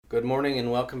Good morning and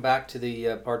welcome back to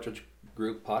the Partridge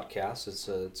Group podcast.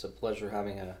 It's a pleasure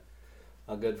having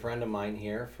a good friend of mine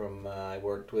here from, I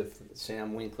worked with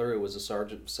Sam Winkler, who was a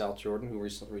sergeant of South Jordan, who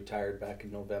recently retired back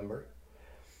in November.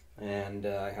 And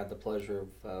I had the pleasure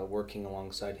of working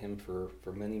alongside him for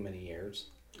many, many years.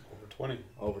 Over 20.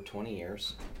 Over 20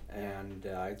 years. And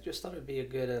I just thought it'd be a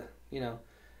good,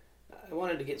 I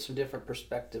wanted to get some different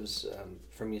perspectives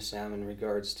from you, Sam, in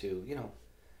regards to,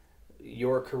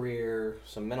 your career,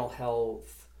 some mental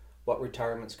health, what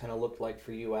retirement's kind of looked like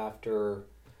for you after,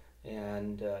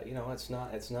 and it's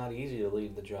not easy to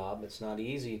leave the job. It's not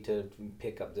easy to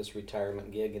pick up this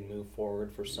retirement gig and move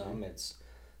forward for some.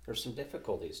 There's some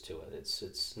difficulties to it.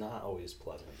 It's not always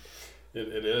pleasant.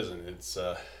 It isn't. It's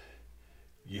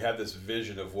you have this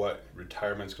vision of what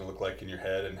retirement's going to look like in your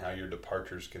head and how your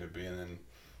departure's going to be, and then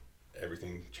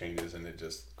everything changes and it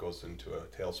just goes into a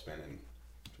tailspin, and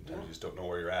sometimes you just don't know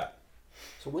where you're at.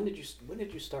 So when did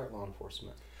you start law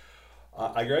enforcement?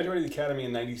 I graduated the academy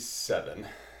in '97,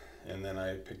 and then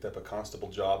I picked up a constable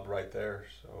job right there.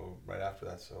 So right after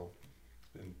that, so it's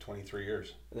been 23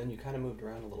 years. And then you kind of moved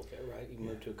around a little bit, right? You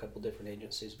moved to a couple different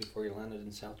agencies before you landed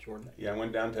in South Jordan. Yeah, I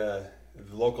went down to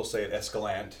the locals say at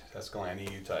Escalante,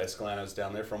 Utah. Escalante, I was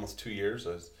down there for almost 2 years.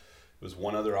 It was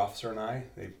one other officer and I.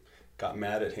 They got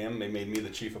mad at him. They made me the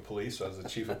chief of police, so I was the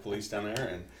chief of police down there,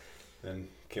 and then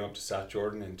came up to South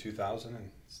Jordan in 2000 and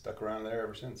stuck around there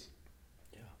ever since.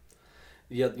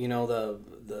 Yeah,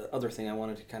 the other thing I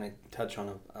wanted to kind of touch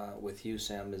on with you,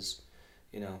 Sam, is,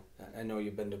 I know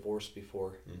you've been divorced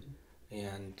before,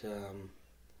 and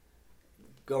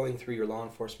going through your law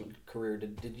enforcement career,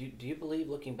 do you believe,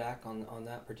 looking back on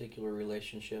that particular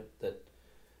relationship, that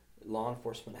law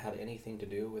enforcement had anything to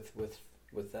do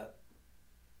with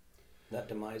that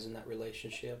demise in that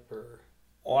relationship, or?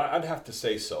 Well, I'd have to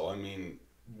say so. I mean,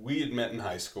 we had met in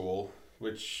high school,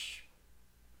 which,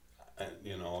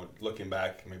 looking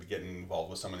back, maybe getting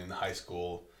involved with someone in high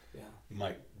school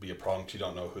might be a problem because you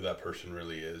don't know who that person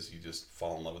really is. You just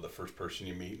fall in love with the first person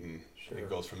you meet, and it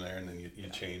goes from there, and then you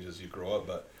change as you grow up.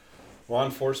 But law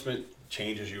enforcement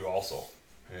changes you also.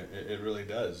 It really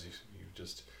does.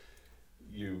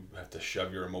 You have to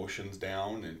shove your emotions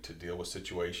down and to deal with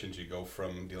situations. You go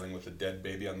from dealing with a dead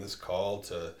baby on this call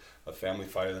to a family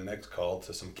fight on the next call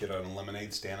to some kid on a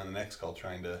lemonade stand on the next call,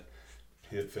 trying to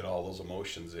fit all those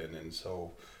emotions in. And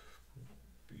so,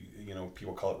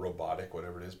 people call it robotic,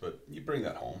 whatever it is, but you bring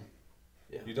that home.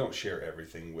 Yeah. You don't share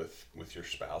everything with your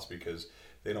spouse because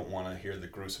they don't want to hear the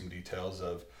gruesome details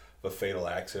of a fatal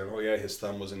accident. Oh yeah, his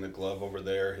thumb was in the glove over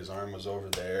there, his arm was over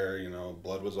there,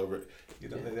 blood was over. They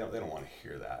don't want to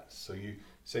hear that. So you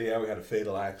say, yeah, we had a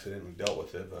fatal accident, we dealt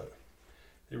with it, but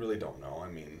they really don't know. I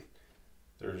mean,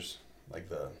 there's like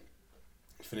the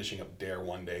finishing up DARE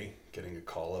one day, getting a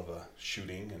call of a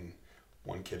shooting, and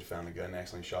one kid found a gun,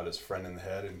 accidentally shot his friend in the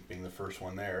head, and being the first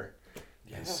one there,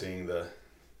 and seeing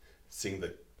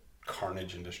the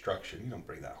carnage and destruction. You don't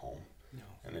bring that home. No.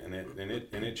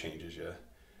 And it changes you.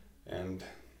 And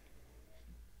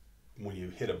when you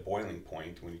hit a boiling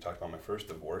point, when you talked about my first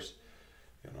divorce,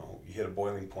 you hit a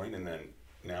boiling point, and then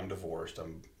now I'm divorced.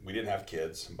 We didn't have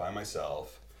kids. I'm by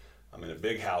myself. I'm in a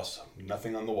big house,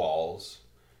 nothing on the walls.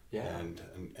 Yeah. And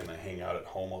I hang out at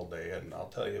home all day, and I'll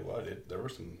tell you what, there were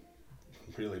some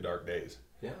really dark days.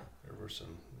 Yeah. There were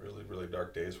some really, really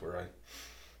dark days where I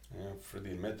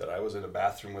freely admit that I was in a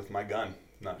bathroom with my gun,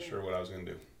 not sure what I was going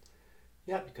to do.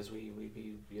 Yeah, because we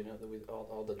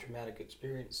all the traumatic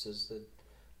experiences that,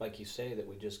 like you say, that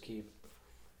we just keep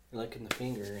licking the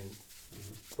finger and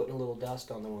putting a little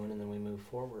dust on the wound, and then we move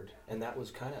forward. And that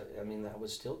was that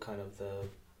was still kind of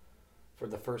for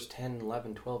the first 10,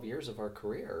 11, 12 years of our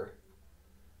career,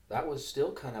 that was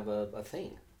still kind of a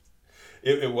thing.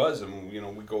 It was, and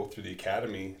we go through the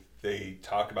academy, they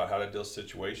talk about how to deal with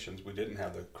situations. We didn't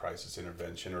have the crisis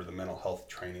intervention or the mental health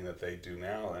training that they do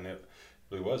now, and it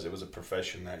was a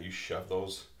profession that you shove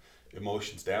those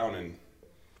emotions down, and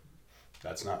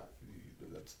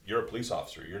you're a police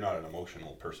officer. You're not an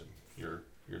emotional person. You're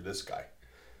this guy.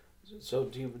 So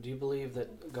do you believe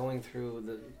that going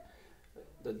through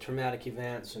the traumatic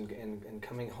events and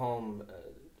coming home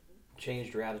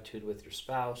changed your attitude with your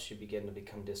spouse? You began to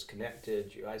become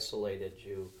disconnected. You isolated.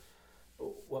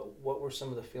 What were some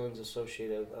of the feelings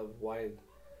associated of why?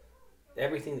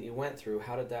 Everything that you went through,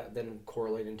 how did that then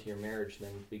correlate into your marriage,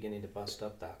 then beginning to bust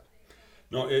up that?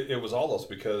 No, it was all those,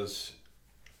 because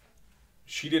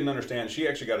she didn't understand. She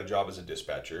actually got a job as a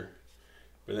dispatcher,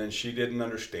 but then she didn't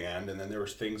understand, and then there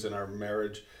was things in our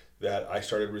marriage that I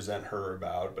started to resent her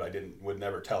about, but I would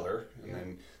never tell her, and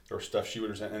then there was stuff she would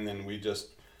resent, and then we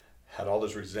just had all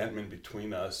this resentment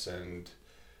between us, and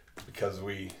because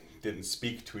we didn't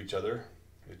speak to each other.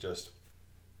 It just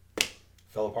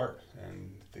fell apart,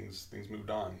 and things moved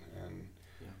on and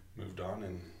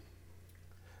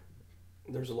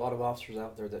there's a lot of officers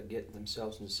out there that get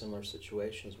themselves into similar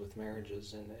situations with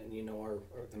marriages, and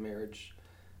the marriage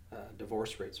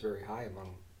divorce rate's very high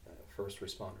among first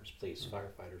responders, police,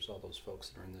 firefighters, all those folks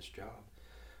that are in this job.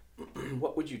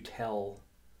 What would you tell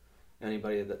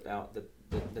anybody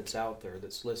that's out there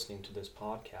that's listening to this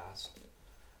podcast?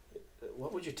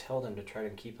 What would you tell them to try to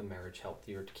keep a marriage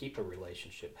healthy, or to keep a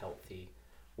relationship healthy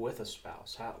with a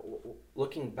spouse?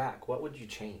 Looking back, what would you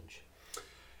change?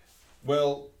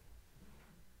 Well,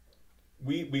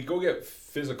 we go get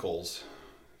physicals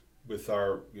with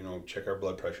our, check our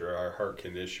blood pressure, our heart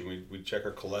condition, we check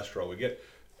our cholesterol, we get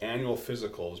annual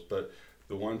physicals, but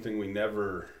the one thing we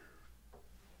never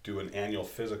do an annual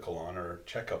physical on or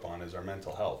checkup on is our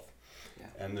mental health. Yeah.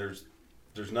 And there's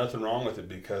nothing wrong with it,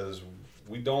 because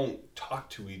we don't talk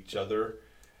to each other,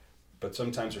 but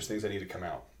sometimes there's things that need to come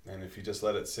out. And if you just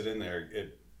let it sit in there,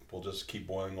 it will just keep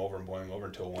boiling over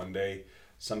until one day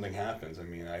something happens. I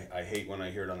mean, I hate when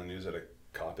I hear it on the news that a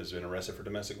cop has been arrested for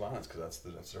domestic violence, because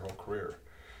that's their whole career.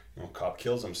 Cop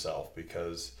kills himself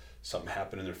because something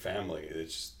happened in their family.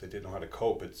 They didn't know how to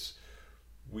cope.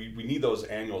 We need those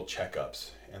annual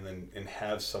checkups, and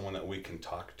have someone that we can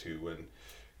talk to, and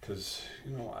because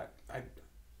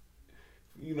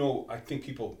I think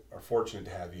people are fortunate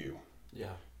to have you.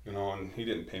 Yeah. And he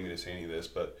didn't pay me to say any of this,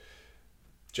 but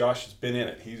Josh has been in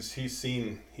it. He's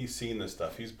seen this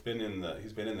stuff. He's been in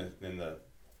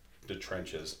the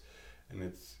trenches,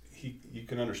 and you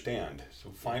can understand. So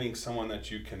finding someone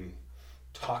that you can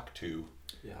talk to,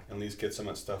 at least get some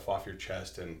of that stuff off your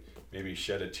chest, and maybe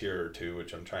shed a tear or two,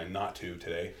 which I'm trying not to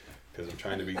today, because I'm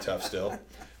trying to be tough still.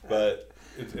 But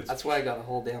it's that's why I got a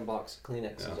whole damn box of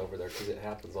Kleenexes over there, because it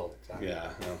happens all the time.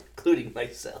 Yeah, including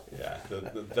myself. Yeah,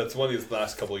 that's one of these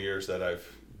last couple of years that I've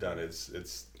done.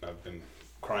 I've been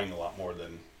crying a lot more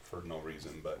than for no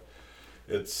reason, but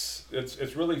it's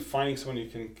really finding someone you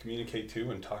can communicate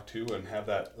to and talk to, and have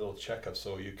that little checkup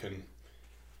so you can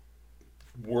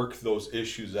work those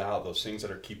issues out, those things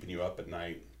that are keeping you up at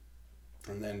night,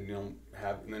 and then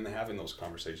having those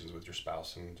conversations with your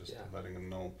spouse, and just letting them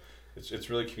know. It's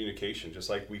really communication. Just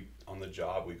like we on the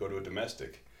job, we go to a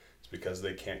domestic. It's because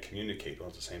they can't communicate. Well,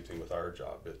 it's the same thing with our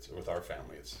job. It's with our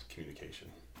family. It's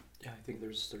communication. Yeah, I think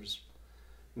there's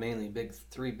mainly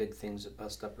three big things that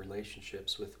bust up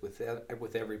relationships with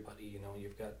everybody.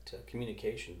 You've got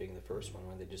communication being the first one,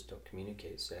 when they just don't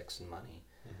communicate, sex and money,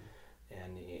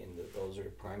 and those are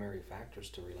primary factors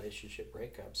to relationship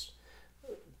breakups.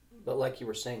 But like you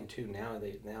were saying too, now in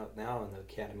the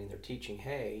academy they're teaching,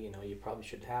 hey, you probably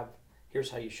should have. Here's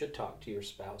how you should talk to your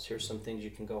spouse. Here's some things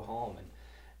you can go home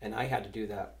and I had to do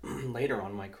that later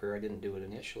on in my career. I didn't do it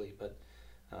initially, but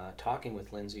talking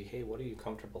with Lindsay, hey, what are you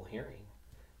comfortable hearing?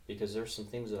 Because there's some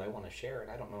things that I want to share,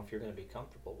 and I don't know if you're going to be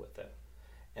comfortable with it.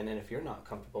 And then if you're not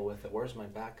comfortable with it, where's my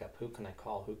backup? Who can I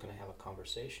call? Who can I have a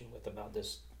conversation with about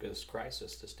this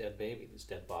crisis, this dead baby, these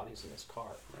dead bodies in this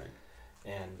car? Right.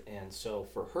 And so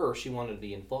for her, she wanted to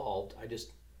be involved. I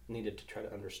just needed to try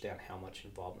to understand how much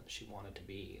involvement she wanted to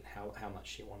be, and how much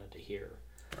she wanted to hear.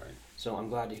 Right. So I'm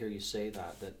glad to hear you say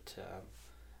that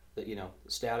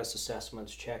status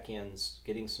assessments, check-ins,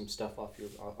 getting some stuff off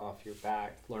your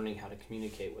back, learning how to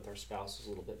communicate with our spouses a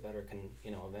little bit better can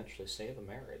eventually save a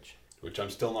marriage. Which I'm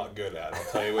still not good at. I'll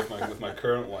tell you, with my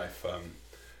current wife,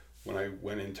 when I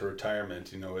went into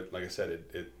retirement, like I said,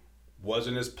 it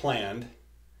wasn't as planned,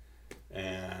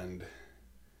 and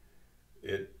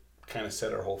it kind of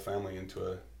set our whole family into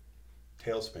a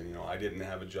tailspin. I didn't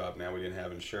have a job now. We didn't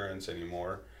have insurance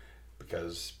anymore,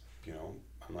 because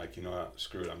I'm like,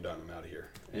 screw it, I'm done, I'm out of here.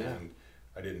 Yeah. And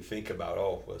I didn't think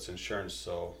about, it's insurance.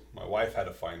 So my wife had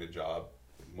to find a job.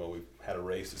 Well, we had a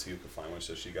race to see who could find one,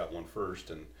 so she got one first,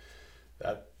 and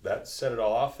that set it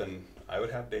all off. And I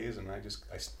would have days, and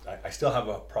I still have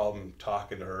a problem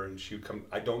talking to her, and she would come,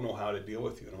 I don't know how to deal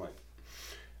with you. And I'm like,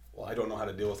 well, I don't know how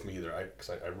to deal with me either, because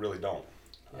I really don't.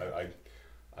 Yeah.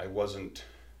 I wasn't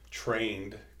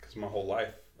trained, because my whole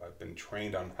life I've been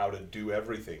trained on how to do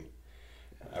everything.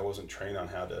 I wasn't trained on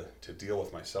how to deal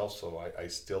with myself, so I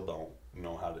still don't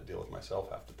know how to deal with myself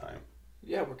half the time.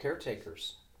 Yeah, we're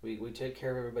caretakers. We take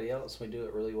care of everybody else. We do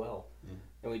it really well. Mm-hmm.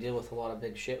 And we deal with a lot of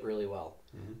big shit really well.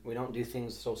 Mm-hmm. We don't do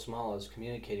things so small as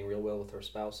communicating real well with our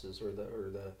spouses, or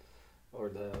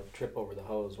the trip over the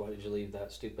hose. Why did you leave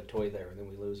that stupid toy there? And then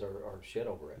we lose our shit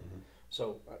over it. Mm-hmm.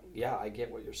 So yeah, I get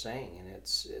what you're saying, and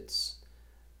it's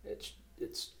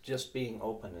just being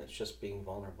open, and it's just being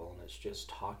vulnerable, and it's just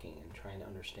talking and trying to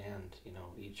understand,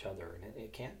 each other, and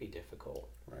it can't be difficult.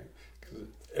 Right. Because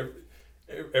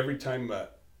every time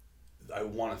I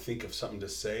want to think of something to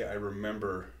say, I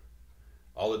remember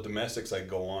all the domestics I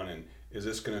go on, and is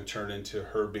this going to turn into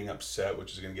her being upset,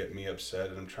 which is going to get me upset?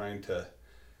 And I'm trying to.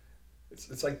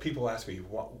 It's like people ask me,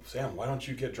 Sam, why don't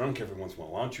you get drunk every once in a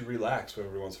while? Why don't you relax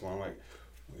every once in a while? I'm like,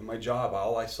 in my job,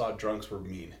 all I saw drunks were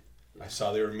mean. I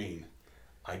saw they were mean.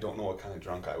 I don't know what kind of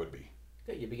drunk I would be.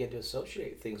 Yeah, you begin to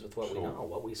associate things with what we know,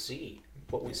 what we see,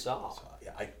 what we saw.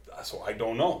 So I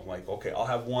don't know. Like, okay, I'll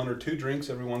have 1 or 2 drinks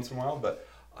every once in a while, but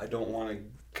I don't want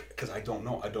to, because I don't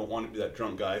know. I don't want to be that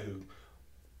drunk guy who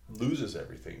loses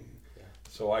everything. Yeah.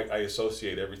 So I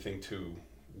associate everything to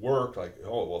work. Like,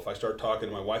 oh, well, if I start talking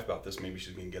to my wife about this, maybe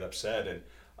she's going to get upset, and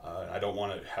I don't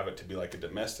want to have it to be like a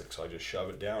domestic, so I just shove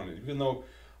it down. And even though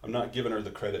I'm not giving her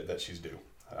the credit that she's due,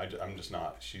 I'm just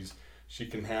not. She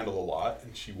can handle a lot,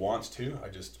 and she wants to. I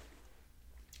just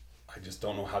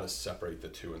don't know how to separate the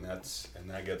two, and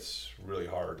that gets really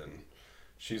hard. And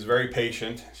she's very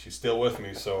patient. She's still with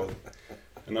me, so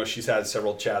I know she's had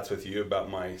several chats with you about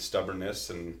my stubbornness,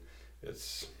 and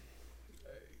it's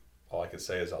all I can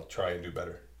say is I'll try and do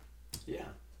better. Yeah,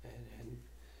 and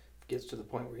it gets to the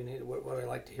point where you need. What I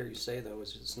like to hear you say though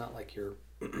is it's not like you're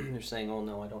you're saying, oh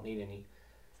no, I don't need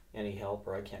any help,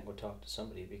 or I can't go talk to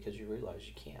somebody, because you realize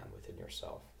you can within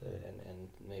yourself, and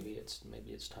maybe it's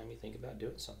time you think about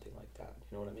doing something like that.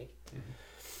 You know what I mean?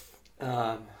 Mm-hmm.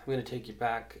 I'm going to take you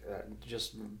back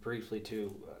just briefly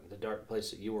to the dark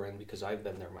place that you were in, because I've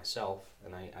been there myself,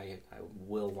 and I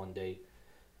will one day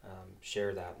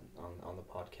share that on the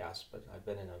podcast. But I've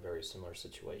been in a very similar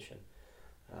situation,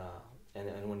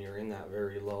 and when you're in that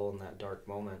very low and that dark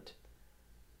moment,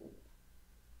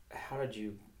 how did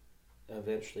you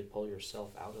eventually pull yourself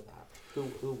out of that?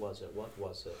 Who was it? What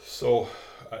was it? So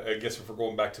I guess if we're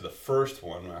going back to the first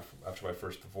one, after my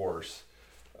first divorce,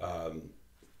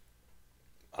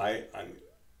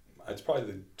 it's probably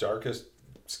the darkest,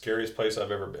 scariest place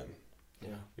I've ever been.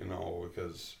 Yeah. You know,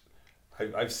 because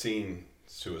I've seen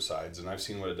suicides, and I've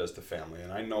seen what it does to family,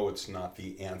 and I know it's not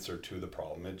the answer to the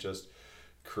problem. It just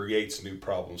creates new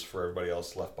problems for everybody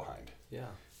else left behind. Yeah.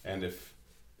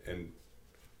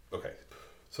 Okay.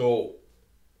 So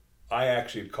I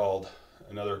actually called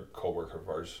another coworker of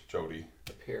ours, Jody.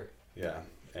 Up here. Yeah.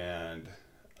 And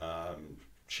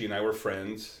she and I were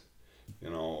friends, you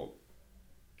know,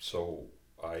 so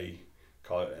I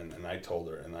called and I told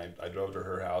her, and I drove to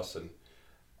her house, and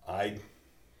I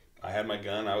had my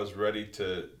gun. I was ready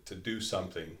to do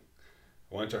something.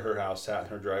 I went to her house, sat in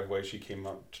her driveway. She came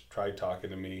up, tried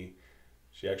talking to me.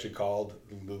 She actually called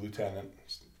the lieutenant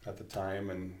at the time,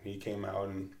 and he came out,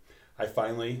 and I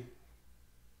finally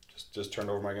just turned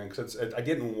over my gun, because I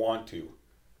didn't want to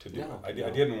do it. I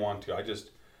didn't want to.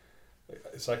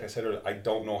 It's like I said earlier, I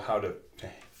don't know how to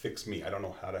fix me. I don't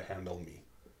know how to handle me.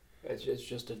 It's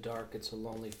just it's a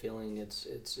lonely feeling.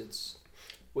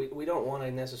 We don't want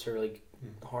to necessarily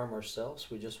harm ourselves.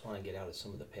 We just want to get out of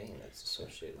some of the pain that's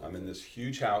associated with it. I'm in this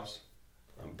huge house.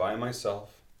 I'm by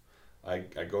myself. I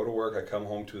go to work. I come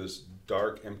home to this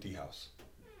dark, empty house.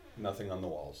 Nothing on the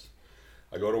walls.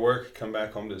 I go to work, come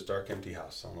back home to this dark, empty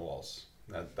house on the walls.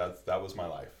 That was my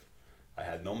life. I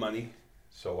had no money,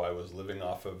 so I was living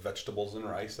off of vegetables and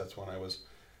rice. That's when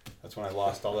I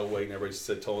lost all that weight, and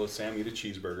everybody told us, Sam, eat a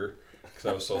cheeseburger, because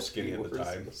I was so skinny at the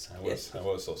time. I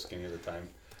was so skinny at the time.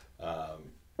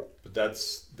 But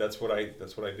that's what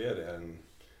I did, and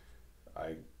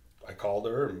I called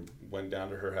her and went down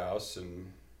to her house,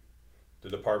 and the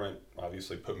department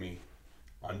obviously put me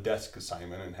on desk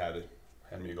assignment and had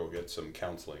me go get some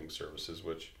counseling services,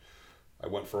 which I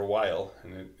went for a while,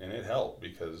 and it helped,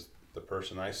 because the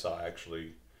person I saw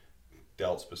actually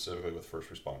dealt specifically with first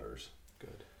responders.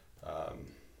 Good.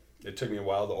 It took me a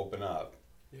while to open up.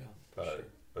 Yeah.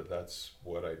 But that's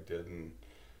what I did, and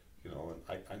you know,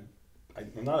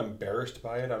 I'm not embarrassed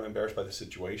by it. I'm embarrassed by the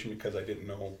situation, because I didn't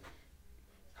know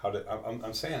how to.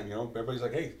 I'm Sam. You know, everybody's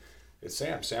like, hey, it's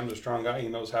Sam. Sam's a strong guy. He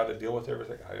knows how to deal with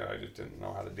everything. I just didn't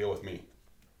know how to deal with me.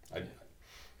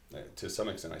 To some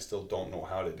extent, I still don't know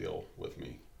how to deal with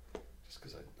me, just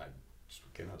because I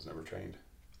was never trained.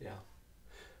 Yeah.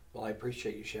 Well, I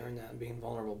appreciate you sharing that and being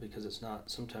vulnerable, because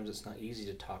sometimes it's not easy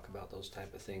to talk about those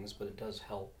type of things, but it does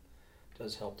help. It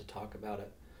does help to talk about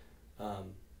it.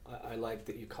 I like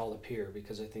that you call a peer,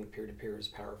 because I think peer-to-peer is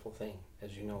a powerful thing.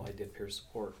 As you know, I did peer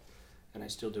support, and I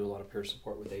still do a lot of peer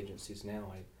support with agencies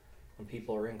now. When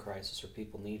people are in crisis or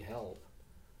people need help,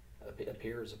 a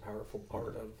peer is a powerful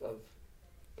part of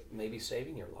maybe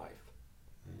saving your life.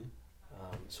 Mm-hmm.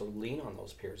 So lean on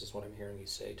those peers is what I'm hearing you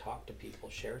say. Talk to people,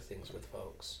 share things with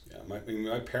folks. Yeah,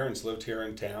 my parents lived here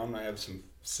in town. I have some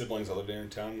siblings that lived here in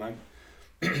town,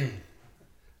 and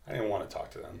I didn't want to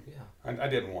talk to them. Yeah. I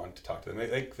didn't want to talk to them.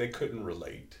 They couldn't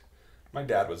relate. My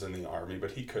dad was in the Army,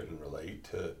 but he couldn't relate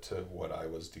to what I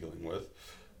was dealing with.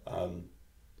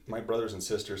 My brothers and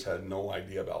sisters had no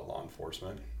idea about law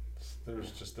enforcement. There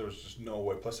was just no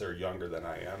way. Plus, they're younger than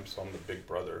I am, so I'm the big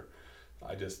brother.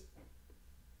 I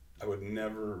would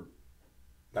never.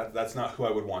 That's not who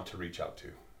I would want to reach out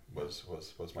to.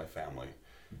 Was my family,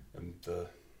 and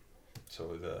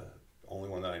so the only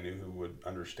one that I knew who would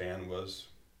understand was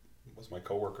my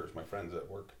coworkers, my friends at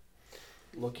work.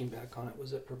 Looking back on it,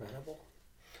 was it preventable?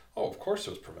 Oh, of course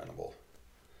it was preventable.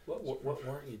 What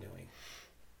weren't you doing?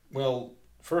 Well,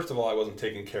 first of all, I wasn't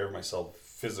taking care of myself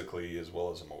physically as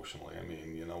well as emotionally. I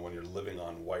mean, when you're living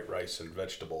on white rice and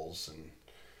vegetables and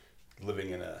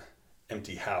living in a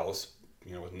empty house,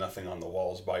 with nothing on the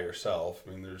walls by yourself,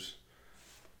 I mean,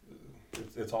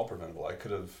 it's all preventable. I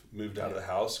could have moved out of the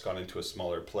house, gone into a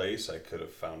smaller place. I could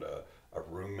have found a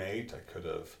roommate. I could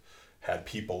have had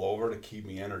people over to keep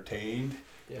me entertained.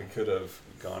 Yeah. I could have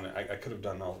gone. I could have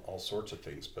done all sorts of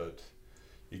things, but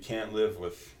you can't live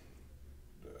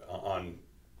on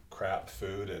crap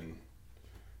food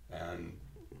and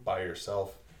by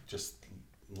yourself, just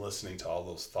listening to all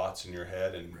those thoughts in your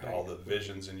head and all the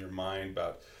visions in your mind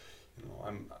about,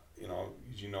 I'm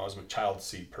a child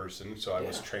seat person, so I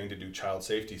was trained to do child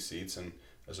safety seats, and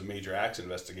as a major acts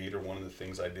investigator, one of the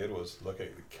things I did was look at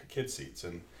kid seats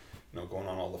and going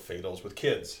on all the fatals with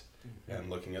kids, and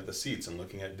looking at the seats and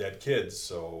looking at dead kids.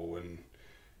 So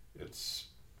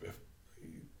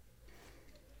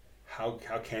how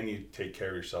can you take care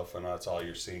of yourself when that's all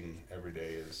you're seeing every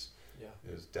day is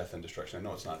death and destruction? I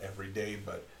know it's not every day,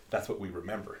 but that's what we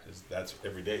remember, that's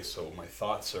every day. So my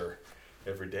thoughts are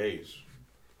every day.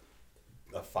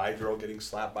 A 5-year-old getting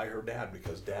slapped by her dad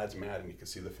because dad's mad and you can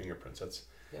see the fingerprints. That's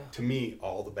to me,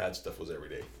 all the bad stuff was every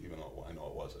day, even though I know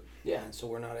it wasn't. Yeah, and so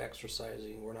we're not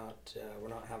exercising. We're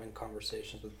not having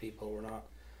conversations with people.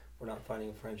 We're not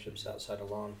finding friendships outside of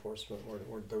law enforcement.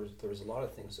 There was a lot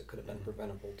of things that could have been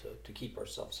preventable to keep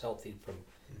ourselves healthy from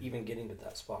even getting to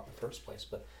that spot in the first place.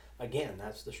 But again,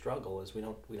 that's the struggle, is we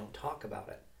don't talk about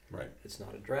it. Right. It's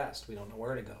not addressed. We don't know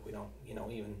where to go. We don't,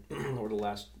 even over the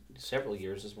last several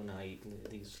years is when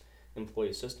these employee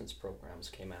assistance programs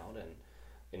came out, and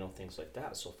things like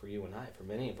that. So for you and I, for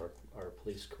many of our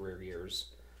police career years,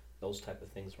 those type of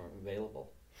things weren't available.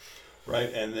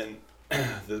 Right, and then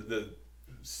the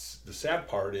sad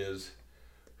part is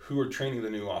who are training the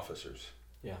new officers.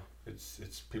 Yeah.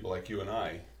 It's people like you and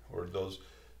I, or those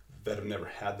that have never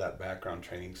had that background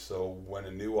training. So when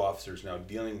a new officer is now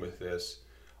dealing with this,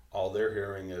 all they're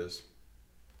hearing is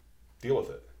deal with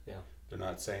it. Yeah. They're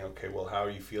not saying, okay, well, how are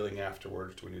you feeling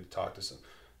afterwards? Do we need to talk to some?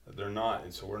 They're not,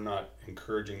 and so we're not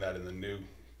encouraging that in the new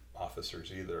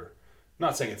officers either. I'm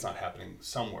not saying it's not happening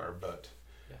somewhere, but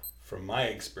from my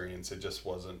experience, it just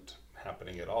wasn't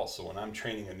happening at all. So when I'm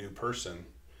training a new person,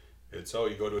 it's,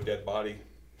 you go to a dead body.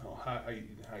 No, how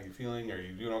are you feeling? Are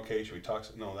you doing okay? Should we talk?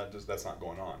 No, that's not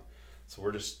going on. So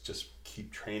we're just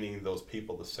keep training those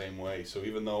people the same way. So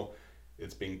even though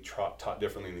it's being taught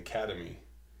differently in the academy,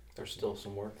 there's still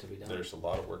some work to be done. There's a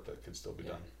lot of work that could still be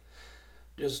done.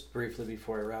 Just briefly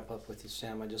before I wrap up with you,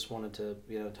 Sam, I just wanted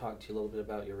to talk to you a little bit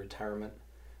about your retirement.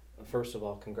 First of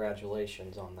all,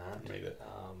 congratulations on that. Made it.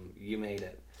 You made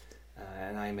it,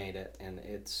 and I made it, and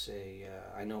it's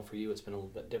I know for you it's been a little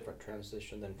bit different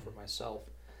transition than for myself.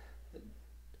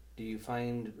 Do you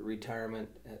find retirement,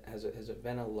 has it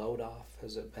been a load off?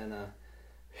 Has it been a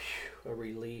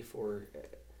relief? Or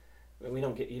you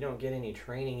don't get any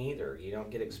training either. You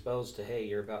don't get exposed to, hey,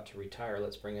 you're about to retire,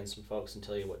 let's bring in some folks and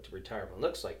tell you what to retirement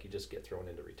looks like. You just get thrown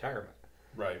into retirement.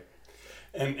 Right.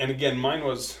 And again, mine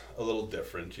was a little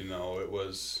different. It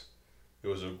was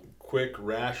a quick,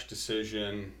 rash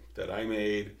decision that I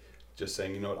made, just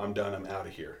saying, I'm done, I'm out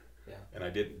of here. Yeah. And I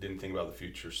didn't think about the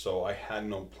future, so I had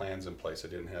no plans in place. I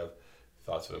didn't have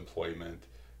thoughts of employment,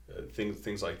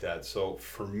 things like that. So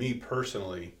for me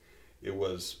personally, it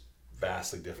was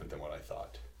vastly different than what I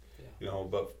thought. Yeah.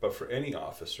 But for any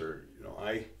officer,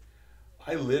 I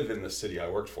live in the city I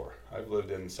worked for. I've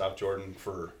lived in South Jordan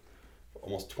for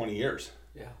almost 20 years.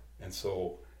 Yeah. And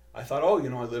so I thought,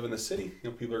 I live in the city.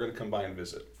 People are going to come by and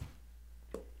visit.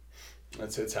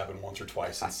 It's happened once or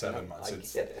twice in 7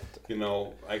 months.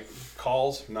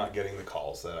 Calls, not getting the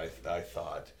calls that I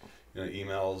thought.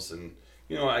 Emails, and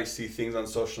I see things on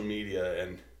social media,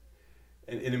 and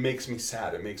it makes me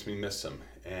sad. It makes me miss them,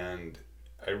 and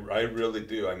I really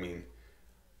do. I mean,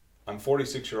 I'm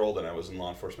 46-year-old, and I was in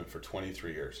law enforcement for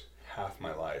 23 years, half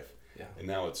my life. Yeah. And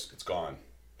now it's gone.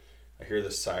 I hear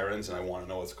the sirens, and I want to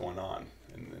know what's going on.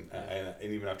 And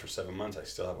even after 7 months, I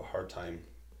still have a hard time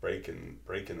breaking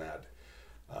that.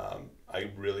 I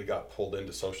really got pulled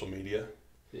into social media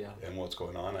Yeah. and what's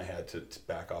going on. I had to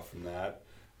back off from that.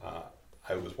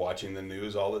 I was watching the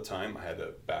news all the time. I had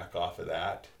to back off of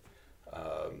that.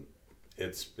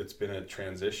 It's been a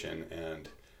transition, and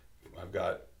I've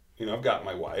got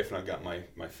my wife and I've got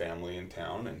my family in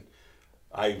town, and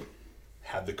I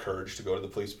had the courage to go to the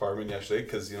police department yesterday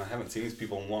because I haven't seen these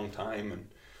people in a long time, and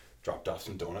dropped off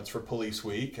some donuts for police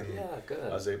week, and good.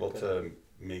 I was able to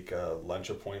make lunch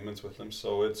appointments with them.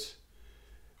 So it's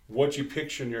what you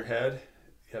picture in your head.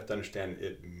 You have to understand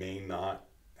it may not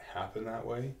happen that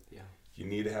way. Yeah. You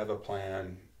need to have a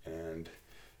plan, and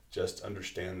just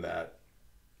understand that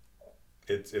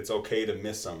it's okay to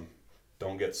miss them.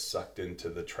 Don't get sucked into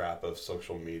the trap of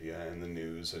social media and the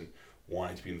news and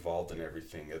wanting to be involved in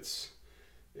everything. It's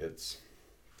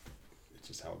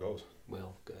just how it goes.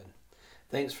 Well, good.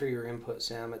 Thanks for your input,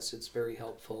 Sam. It's very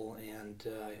helpful, and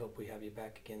I hope we have you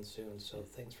back again soon. So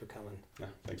thanks for coming. Yeah,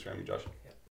 thanks for having me, Josh. Yeah.